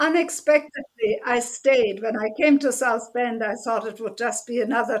Unexpectedly, I stayed. When I came to South Bend, I thought it would just be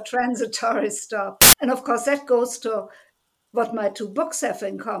another transitory stop. And of course, that goes to what my two books have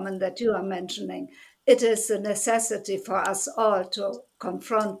in common that you are mentioning. It is a necessity for us all to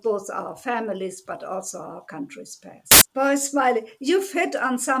confront both our families, but also our country's past. Boy, Smiley, you've hit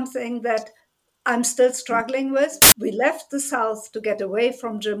on something that I'm still struggling with. We left the South to get away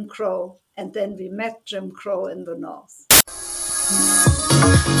from Jim Crow, and then we met Jim Crow in the North.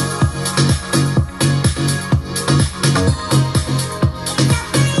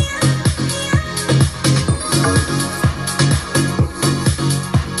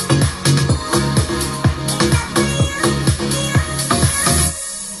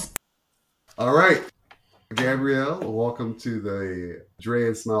 All right, Gabrielle, welcome to the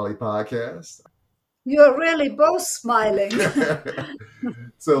Dre Smiley podcast. You're really both smiling.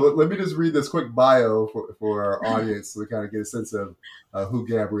 So let me just read this quick bio for our audience so we kind of get a sense of who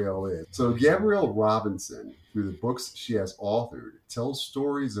Gabrielle is. So Gabrielle Robinson, through the books she has authored, tells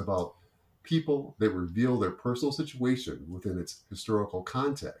stories about people that reveal their personal situation within its historical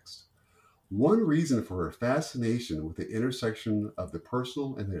context. One reason for her fascination with the intersection of the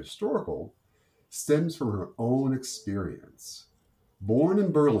personal and the historical stems from her own experience. Born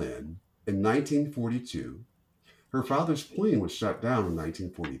in Berlin in 1942, her father's plane was shot down in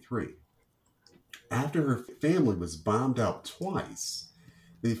 1943. After her family was bombed out twice,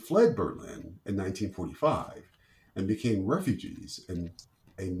 they fled Berlin in 1945 and became refugees in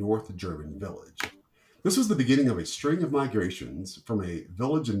a North German village. This was the beginning of a string of migrations from a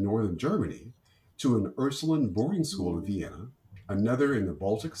village in northern Germany to an Ursuline boarding school in Vienna, another in the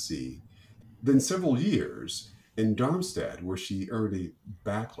Baltic Sea, then several years in Darmstadt, where she earned a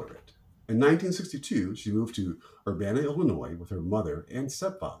baccalaureate. In 1962, she moved to Urbana, Illinois with her mother and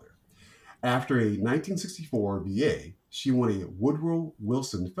stepfather. After a 1964 BA, she won a Woodrow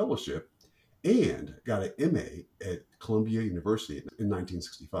Wilson Fellowship and got an MA at Columbia University in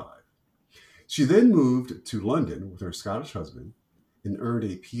 1965. She then moved to London with her Scottish husband and earned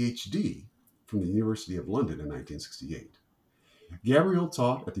a PhD from the University of London in 1968. Gabrielle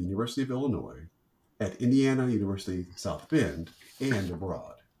taught at the University of Illinois, at Indiana University South Bend, and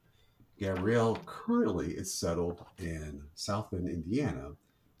abroad. Gabrielle currently is settled in South Bend, Indiana,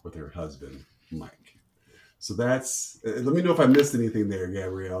 with her husband, Mike. So that's, let me know if I missed anything there,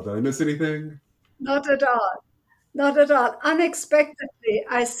 Gabrielle. Did I miss anything? Not at all. Not at all. Unexpectedly,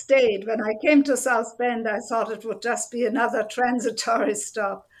 I stayed. When I came to South Bend, I thought it would just be another transitory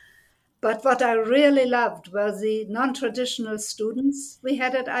stop. But what I really loved were the non-traditional students we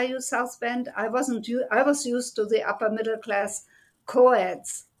had at IU South Bend. I was used to the upper middle class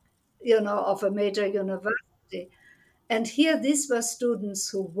co-eds, of a major university. And here, these were students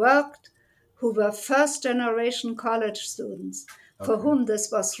who worked, who were first generation college students, for Okay. whom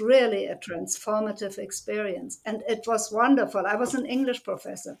this was really a transformative experience. And it was wonderful. I was an English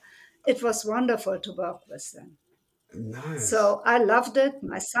professor. It was wonderful to work with them. Nice. So I loved it.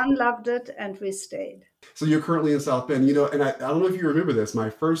 My son loved it, and we stayed. So you're currently in South Bend, and I don't know if you remember this. My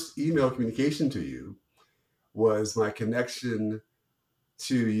first email communication to you was my connection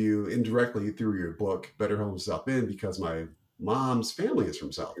to you indirectly through your book, Better Homes South Bend, because my mom's family is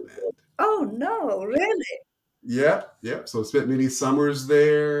from South Bend. Oh, no, really? Yep, yep. So I spent many summers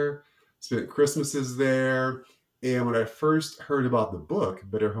there, spent Christmases there. And when I first heard about the book,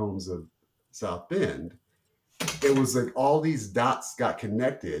 Better Homes of South Bend, it was like all these dots got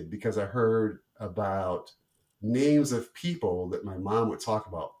connected because I heard about names of people that my mom would talk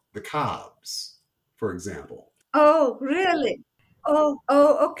about. The Cobbs, for example. Oh, really?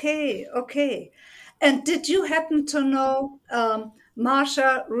 Okay, okay. And did you happen to know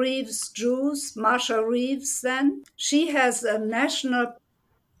Marsha Reeves Drews? Marsha Reeves, then? She has a national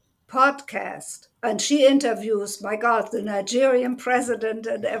podcast and she interviews, my God, the Nigerian president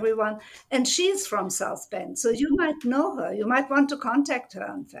and everyone. And she's from South Bend. So you might know her. You might want to contact her,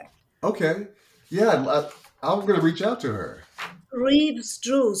 in fact. Okay. Yeah, I'm going to reach out to her. Reeves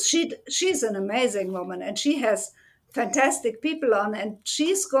Drews. She's an amazing woman and she has fantastic people on, and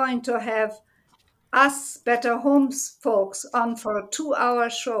she's going to have us Better Homes folks on for a 2-hour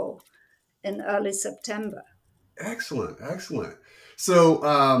show in early September. Excellent, excellent. So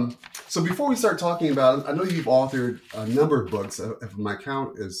before we start talking about, I know you've authored a number of books. If my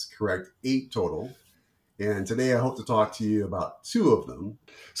count is correct, 8 total. And today I hope to talk to you about 2 of them.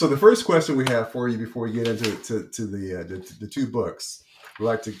 So the first question we have for you before we get into the 2 books, we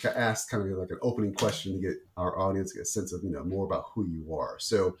like to ask kind of like an opening question to get our audience to get a sense of more about who you are.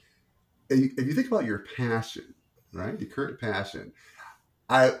 So if you think about your passion, right, your current passion,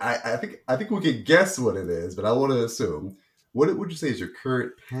 I think we can guess what it is, but I want to assume. What would you say is your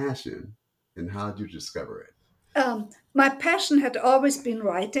current passion, and how did you discover it? My passion had always been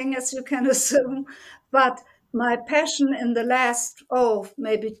writing, as you can assume, but my passion in the last,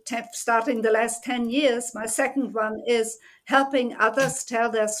 maybe starting the last 10 years, my second one is helping others tell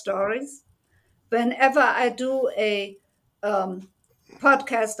their stories. Whenever I do a um,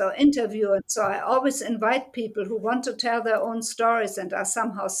 podcast or interview, and so I always invite people who want to tell their own stories and are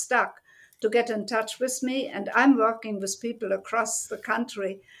somehow stuck to get in touch with me. And I'm working with people across the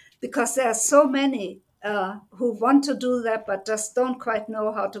country because there are so many who want to do that but just don't quite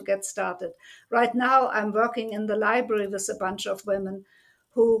know how to get started. Right now, I'm working in the library with a bunch of women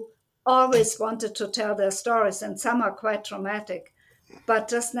who always wanted to tell their stories, and some are quite traumatic, but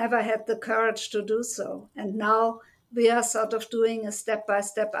just never had the courage to do so. And now we are sort of doing a step by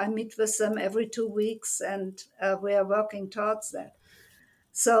step. I meet with them every 2 weeks, and we are working towards that.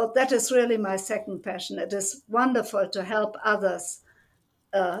 So that is really my second passion. It is wonderful to help others,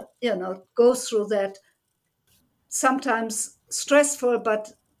 go through that sometimes stressful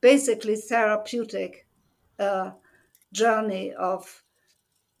but basically therapeutic uh, journey of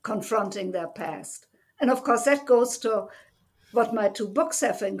confronting their past. And of course, that goes to what my two books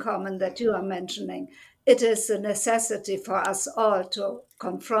have in common that you are mentioning. It is a necessity for us all to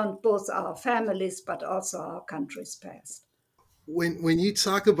confront both our families but also our country's past. When you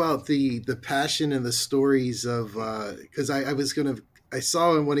talk about the passion and the stories of, because I was gonna, I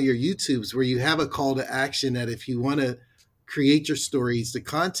saw in one of your YouTubes where you have a call to action that if you want to create your stories to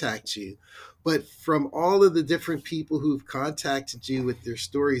contact you. But from all of the different people who've contacted you with their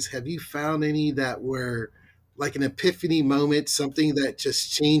stories, have you found any that were like an epiphany moment, something that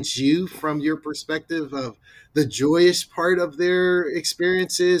just changed you from your perspective of the joyous part of their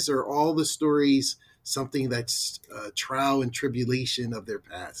experiences, or all the stories something that's trial and tribulation of their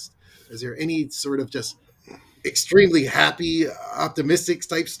past? Is there any sort of just extremely happy, optimistic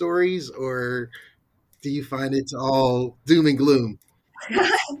type stories, or do you find it's all doom and gloom?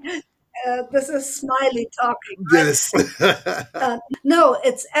 This is Smiley talking, right? Yes. No,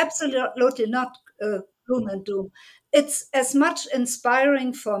 it's absolutely not gloom and doom. It's as much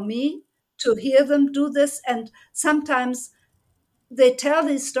inspiring for me to hear them do this. And sometimes they tell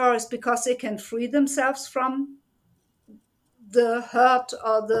these stories because they can free themselves from the hurt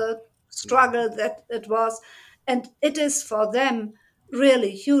or the struggle that it was. And it is for them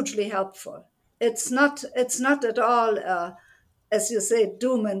really hugely helpful. It's not at all as you say,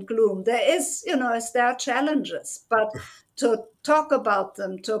 doom and gloom. There is, as there are challenges, but to talk about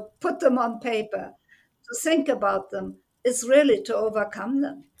them, to put them on paper, to think about them is really to overcome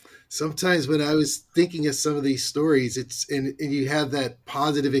them. Sometimes when I was thinking of some of these stories, it's and you have that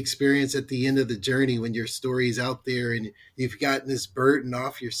positive experience at the end of the journey when your story is out there and you've gotten this burden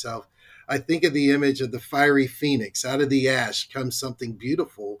off yourself. I think of the image of the fiery phoenix. Out of the ash comes something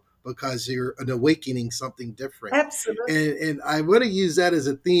beautiful because you're an awakening, something different. Absolutely. And I want to use that as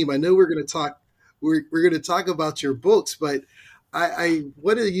a theme. I know we're going to talk about your books, but I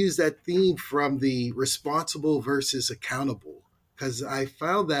want to use that theme from the responsible versus accountable, because I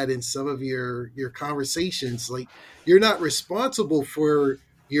found that in some of your conversations, like you're not responsible for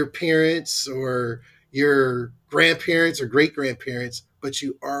your parents or your grandparents or great grandparents, but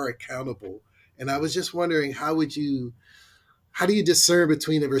you are accountable. And I was just wondering, how do you discern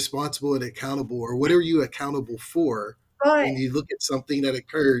between a responsible and accountable, or what are you accountable for Boy, when you look at something that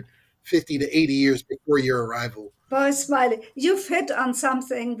occurred 50 to 80 years before your arrival? boy, Smiley, you've hit on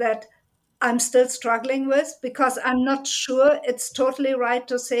something that I'm still struggling with because I'm not sure it's totally right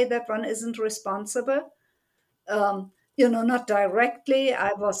to say that one isn't responsible. Not directly.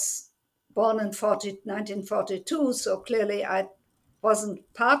 I was born in 1942, so clearly I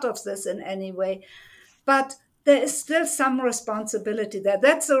wasn't part of this in any way. But there is still some responsibility there.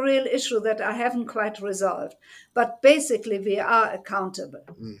 That's a real issue that I haven't quite resolved. But basically, we are accountable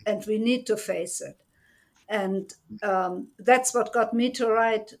Mm. and we need to face it. And that's what got me to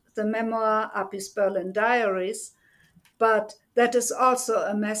write the memoir, Appy's Berlin Diaries. But that is also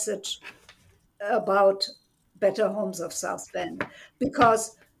a message about Better Homes of South Bend,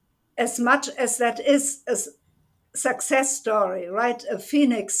 because as much as that is a success story, right, a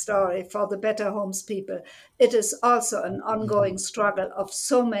phoenix story for the Better Homes people, it is also an ongoing struggle of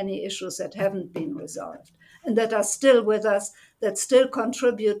so many issues that haven't been resolved and that are still with us, that still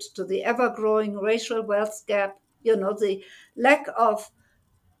contribute to the ever-growing racial wealth gap, the lack of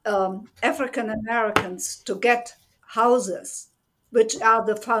African Americans to get houses, which are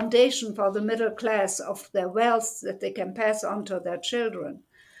the foundation for the middle class of their wealth that they can pass on to their children.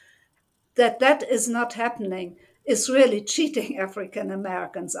 That is not happening is really cheating African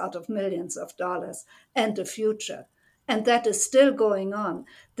Americans out of millions of dollars and the future. And that is still going on.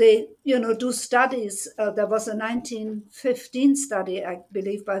 They, do studies. There was a 1915 study, I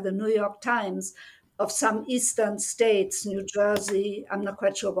believe, by the New York Times of some eastern states, New Jersey, I'm not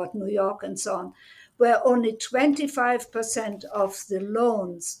quite sure about New York and so on, where only 25% of the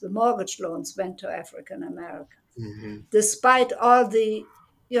loans, the mortgage loans, went to African Americans, Hmm. despite all the,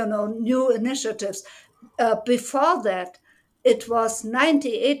 new initiatives. Before that, it was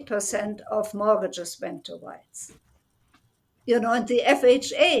 98% of mortgages went to whites. And the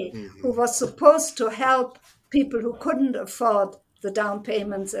FHA, who Hmm. was supposed to help people who couldn't afford the down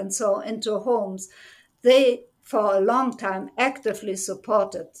payments and so into homes, they, for a long time, actively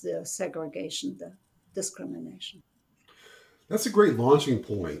supported the segregation, the discrimination. That's a great launching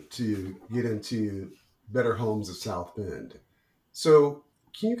point to get into Better Homes of South Bend. So,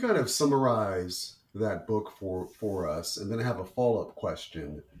 can you kind of summarize that book for us, and then have a follow up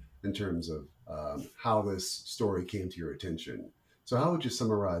question in terms of how this story came to your attention? So, how would you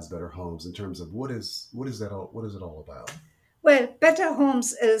summarize Better Homes in terms of what is it all about? Well, Better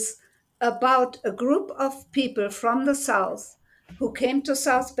Homes is about a group of people from the South who came to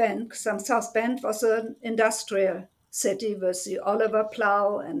South Bend. South Bend was an industrial city with the Oliver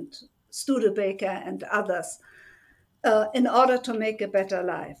Plow and Studebaker and others, in order to make a better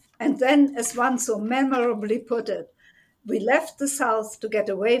life. And then, as one so memorably put it, we left the South to get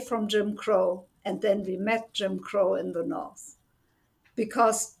away from Jim Crow, and then we met Jim Crow in the North,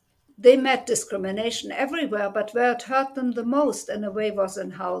 because they met discrimination everywhere, but where it hurt them the most, in a way, was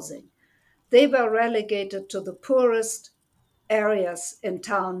in housing. They were relegated to the poorest areas in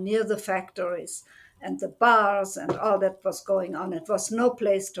town near the factories and the bars and all that was going on. It was no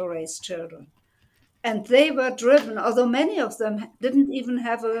place to raise children. And they were driven, although many of them didn't even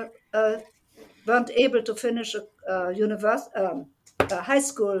have weren't able to finish a high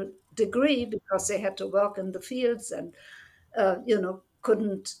school degree because they had to work in the fields and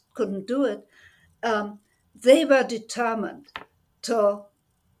couldn't do it. Um, they were determined to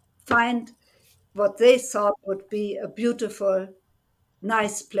find what they thought would be a beautiful,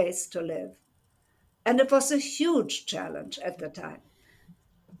 nice place to live, and it was a huge challenge at the time.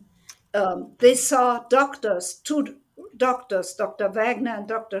 They saw doctors, two doctors, Dr. Wagner and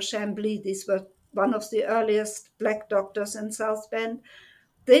Dr. Chambly. These were one of the earliest Black doctors in South Bend.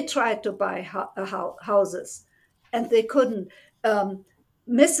 They tried to buy houses, and they couldn't. Um,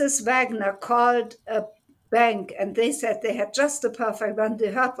 Mrs. Wagner called a bank, and they said they had just the perfect one.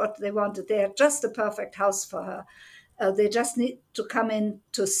 They heard what they wanted. They had just the perfect house for her. They just need to come in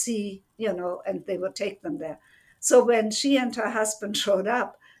to see, and they would take them there. So when she and her husband showed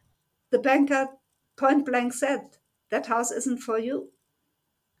up, the banker point blank said, "That house isn't for you."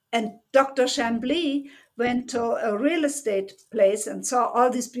 And Dr. Chambly went to a real estate place and saw all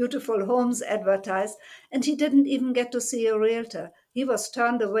these beautiful homes advertised, and he didn't even get to see a realtor. He was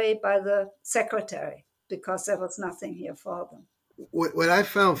turned away by the secretary because there was nothing here for them. What I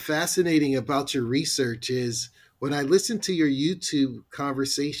found fascinating about your research is when I listened to your YouTube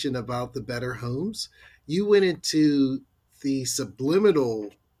conversation about the better homes, you went into the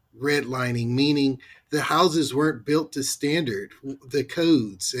subliminal redlining, meaning the houses weren't built to standard, the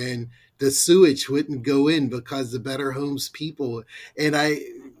codes, and the sewage wouldn't go in because the better homes people. And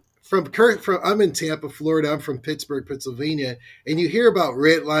from I'm in Tampa, Florida. I'm from Pittsburgh, Pennsylvania, and you hear about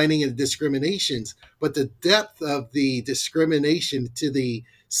redlining and discriminations, but the depth of the discrimination to the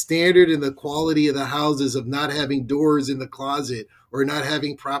standard and the quality of the houses of not having doors in the closet or not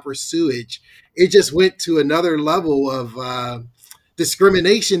having proper sewage, it just went to another level of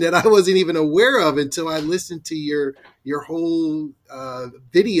discrimination that I wasn't even aware of until I listened to your whole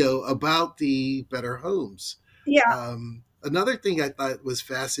video about the better homes. Yeah, Another thing I thought was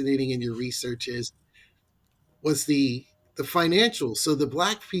fascinating in your research was the financial. So the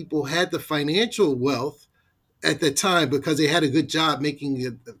black people had the financial wealth at the time because they had a good job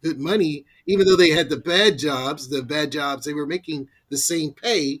making good money, even though they had the bad jobs, they were making the same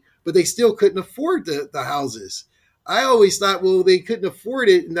pay, but they still couldn't afford the houses. I always thought, well, they couldn't afford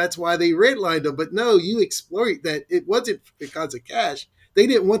it, and that's why they redlined them. But no, you exploit that it wasn't because of cash. They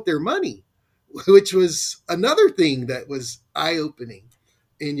didn't want their money, which was another thing that was eye opening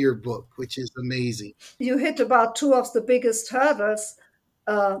in your book, which is amazing. you hit about two of the biggest hurdles.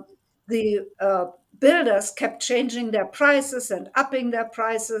 The builders kept changing their prices and upping their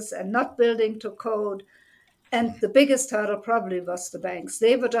prices and not building to code. And the biggest hurdle probably was the banks.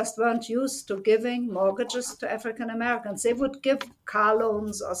 They were just weren't used to giving mortgages to African Americans. They would give car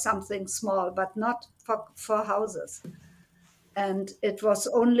loans or something small, but not for houses. And it was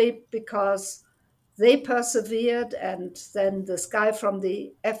only because they persevered, and then this guy from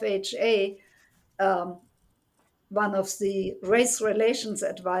the FHA one of the race relations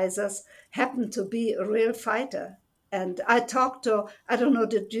advisors, happened to be a real fighter. And I talked to, I don't know,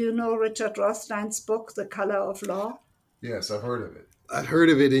 did you know Richard Rothstein's book, The Color of Law? Yes, I've heard of it. I've heard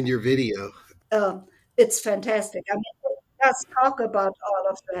of it in your video. Um, it's fantastic. I mean, it does talk about all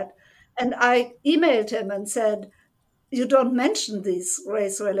of that. And I emailed him and said, you don't mention these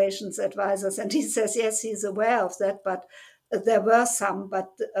race relations advisors. And he says, yes, he's aware of that, but there were some, but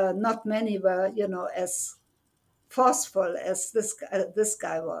not many were, as forceful as this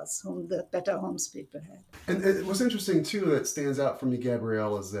guy was, whom the Better Homes people had. And what's interesting too that stands out for me,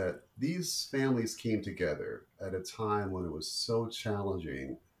 Gabrielle, is that these families came together at a time when it was so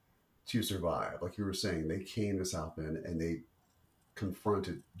challenging to survive. Like you were saying, they came to South Bend and they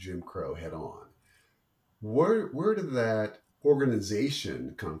confronted Jim Crow head on. Where did that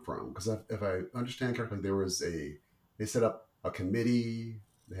organization come from? Because if I understand correctly, they set up a committee,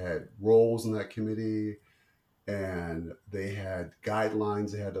 they had roles in that committee, and they had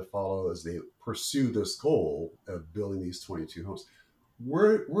guidelines they had to follow as they pursue this goal of building these 22 homes.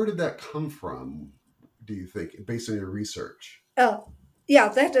 Where did that come from, do you think, based on your research? Yeah,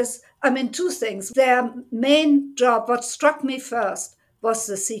 that is, I mean, two things. Their main job, what struck me first, was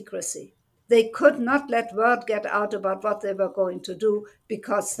the secrecy. They could not let word get out about what they were going to do,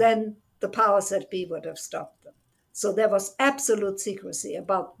 because then the powers that be would have stopped them. So there was absolute secrecy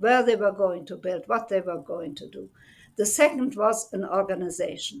about where they were going to build, what they were going to do. The second was an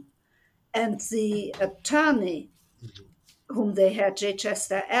organization. And the attorney whom they had, J.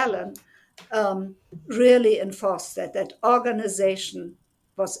 Chester Allen, really enforced that organization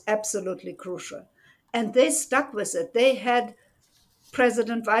was absolutely crucial. And they stuck with it. They had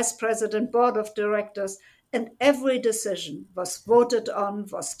president, vice president, board of directors, and every decision was voted on,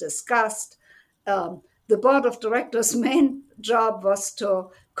 was discussed. The board of directors' main job was to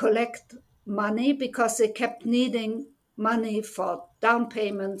collect money, because they kept needing money for down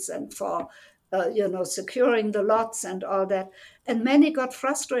payments and for securing the lots and all that. And many got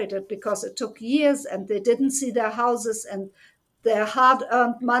frustrated because it took years and they didn't see their houses, and their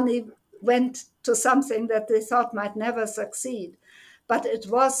hard-earned money went to something that they thought might never succeed. But it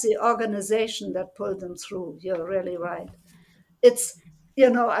was the organization that pulled them through. You're really right. It's,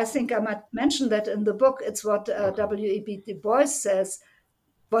 I think I might mention that in the book. It's what W.E.B. Du Bois says.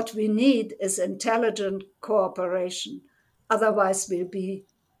 What we need is intelligent cooperation. Otherwise, we'll be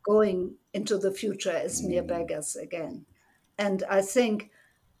going into the future as mere beggars again. And I think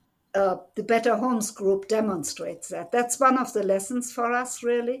the Better Homes group demonstrates that. That's one of the lessons for us,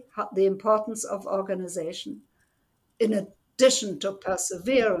 really, the importance of organization, in addition to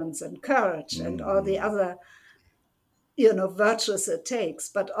perseverance and courage and all the other virtues it takes.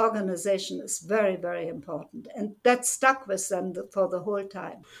 But organization is very, very important. And that stuck with them for the whole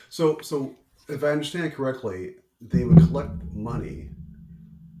time. So if I understand correctly, they would collect money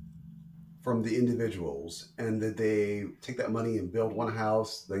from the individuals, and that they take that money and build one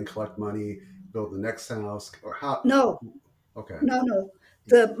house, then collect money, build the next house, or how? No, Okay. no.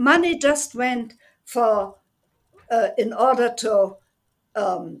 The money just went for, in order to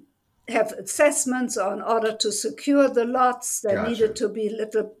have assessments, or in order to secure the lots, there needed to be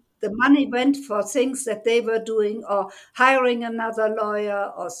the money went for things that they were doing, or hiring another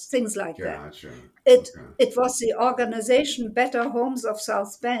lawyer, or things like that. It was the organization Better Homes of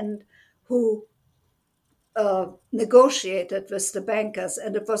South Bend who negotiated with the bankers,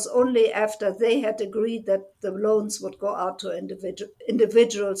 and it was only after they had agreed that the loans would go out to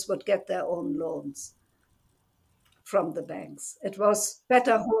individuals would get their own loans from the banks. It was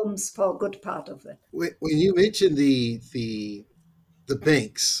Better Homes for a good part of it. When you mentioned the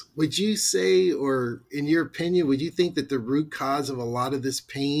banks, would you say, or in your opinion, would you think that the root cause of a lot of this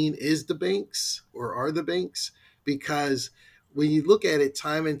pain is the banks, or are the banks? Because when you look at it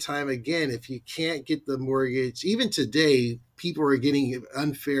time and time again, if you can't get the mortgage, even today, people are getting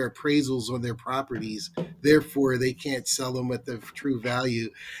unfair appraisals on their properties. Therefore, they can't sell them at the true value.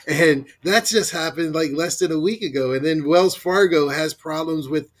 And that's just happened like less than a week ago. And then Wells Fargo has problems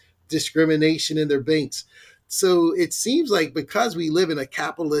with discrimination in their banks. So it seems like, because we live in a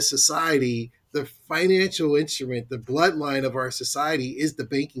capitalist society, the financial instrument, the bloodline of our society, is the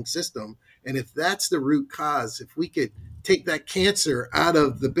banking system. And if that's the root cause, if we could take that cancer out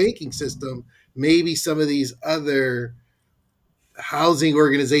of the banking system, maybe some of these other housing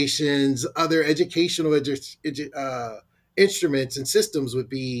organizations, other educational instruments and systems would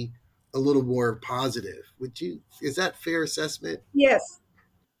be a little more positive. Is that fair assessment? Yes.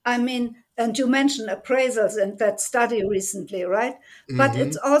 I mean, and you mentioned appraisals in that study recently, right? But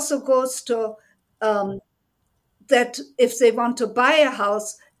it also goes to that if they want to buy a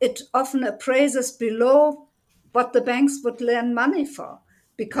house, it often appraises below what the banks would lend money for. Yeah.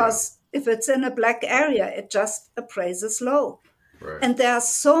 Because if it's in a black area, it just appraises low. Right. And there are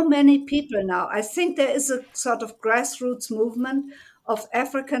so many people now. I think there is a sort of grassroots movement of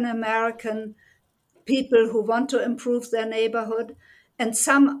African American people who want to improve their neighborhood. And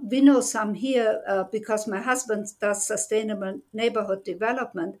some, we know some here, because my husband does sustainable neighborhood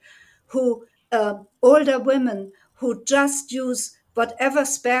development, who older women who just use whatever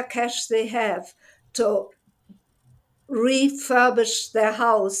spare cash they have to refurbish their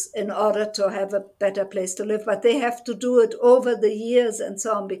house in order to have a better place to live. But they have to do it over the years and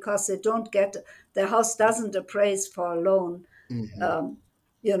so on, because they don't get, their house doesn't appraise for a loan, Mhm. um,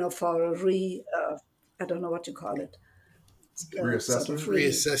 for a I don't know what you call it, sort of Reassessment.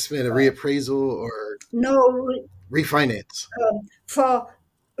 Reassessment, a uh, reappraisal, or no, refinance. for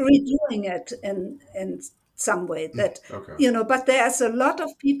redoing it in some way that, Okay. but there's a lot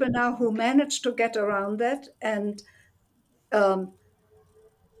of people now who manage to get around that. And um,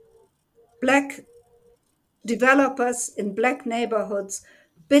 black developers in black neighborhoods,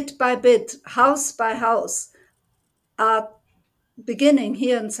 bit by bit, house by house, are beginning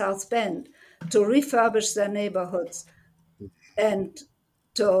here in South Bend to refurbish their neighborhoods and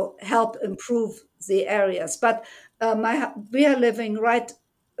to help improve the areas. But we are living right,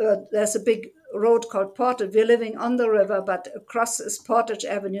 there's a big road called Portage. We're living on the river, but across is Portage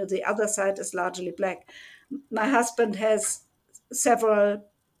Avenue. The other side is largely black. My husband has several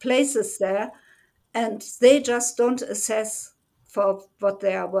places there, and they just don't assess for what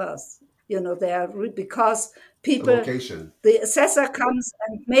they are worth. They are because The people, location. the assessor comes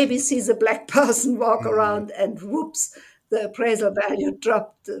and maybe sees a black person walk Mhm. around, and whoops, the appraisal value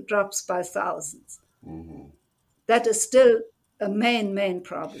drops by thousands. Hmm. That is still a main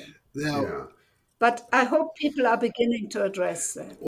problem. Now, Yeah. But I hope people are beginning to address that.